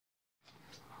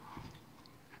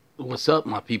What's up,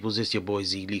 my peoples? It's your boy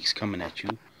Z Leaks coming at you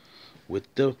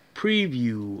with the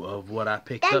preview of what I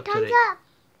picked up today. 10 thumbs up.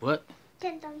 What?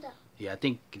 10 thumbs up. Yeah, I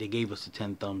think they gave us the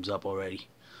 10 thumbs up already.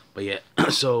 But yeah,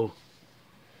 so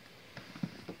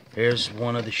here's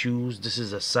one of the shoes. This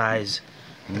is a size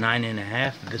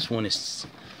 9.5. This one is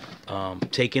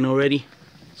taken already.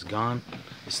 It's gone.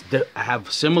 I have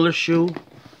a similar shoe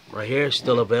right here,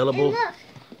 still available.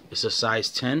 It's a size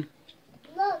 10.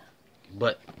 Look.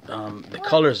 But the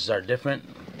colors are different.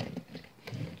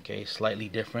 Okay, slightly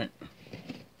different.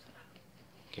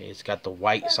 Okay, it's got the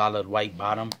white, solid white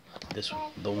bottom.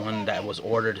 The one that was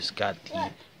ordered, it's got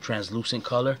the translucent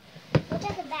color. Look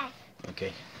at the back.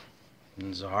 Okay,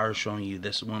 and Zahara showing you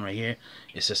this one right here.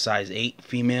 It's a size 8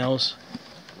 females.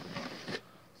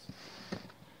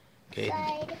 Okay.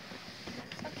 Side.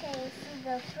 Okay, see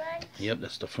the front. Yep,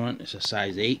 that's the front. It's a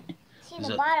size 8. See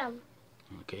the bottom.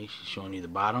 Okay, she's showing you the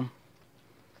bottom.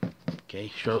 Okay,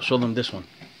 show them this one.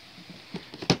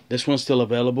 This one's still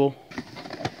available,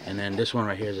 and then this one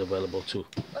right here is available too.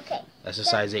 Okay. That's a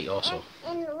size 8 also.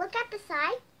 And look at the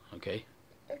side. Okay.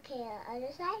 Okay,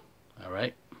 other side. All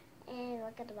right. And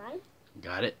look at the bottom.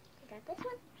 Got it. Got this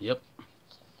one. Yep.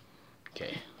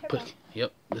 Okay. Purple.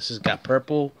 Yep. This has got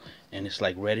purple, and it's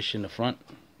like reddish in the front.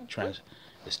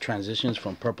 This transitions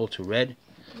from purple to red.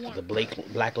 Yeah. The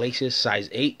black laces, size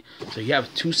 8. So you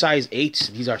have two size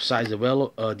 8s. These are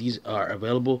these are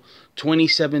available.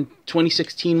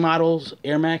 2016 models,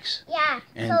 Air Max. Yeah.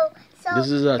 And so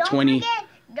this is a 20.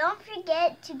 Don't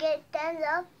forget to get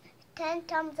 10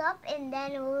 thumbs up, and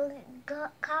then we'll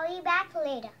call you back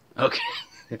later. Okay.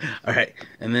 All right.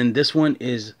 And then this one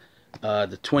is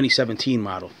the 2017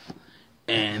 model,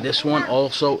 and this one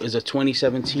also is a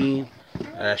 2017.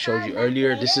 I showed you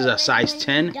earlier. This is a size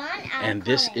 10, and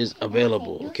this is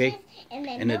available. Okay,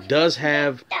 and it does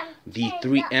have the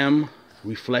 3M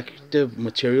reflective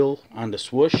material on the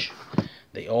swoosh.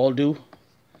 They all do.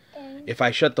 If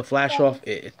I shut the flash off,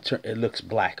 it looks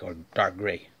black or dark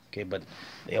gray. Okay, but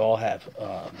they all have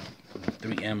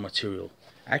 3M material.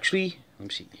 Actually, let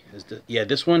me see. Yeah,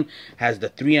 this one has the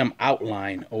 3M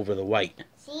outline over the white.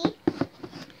 See?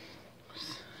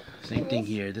 Same thing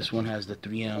here. This one has the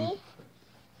 3M. See?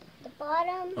 The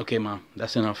bottom. Okay, Mom,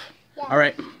 that's enough. Yeah. All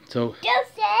right, so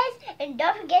Deuces, and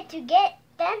don't forget to get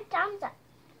 10 thumbs up.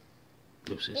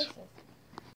 Deuces. Deuces.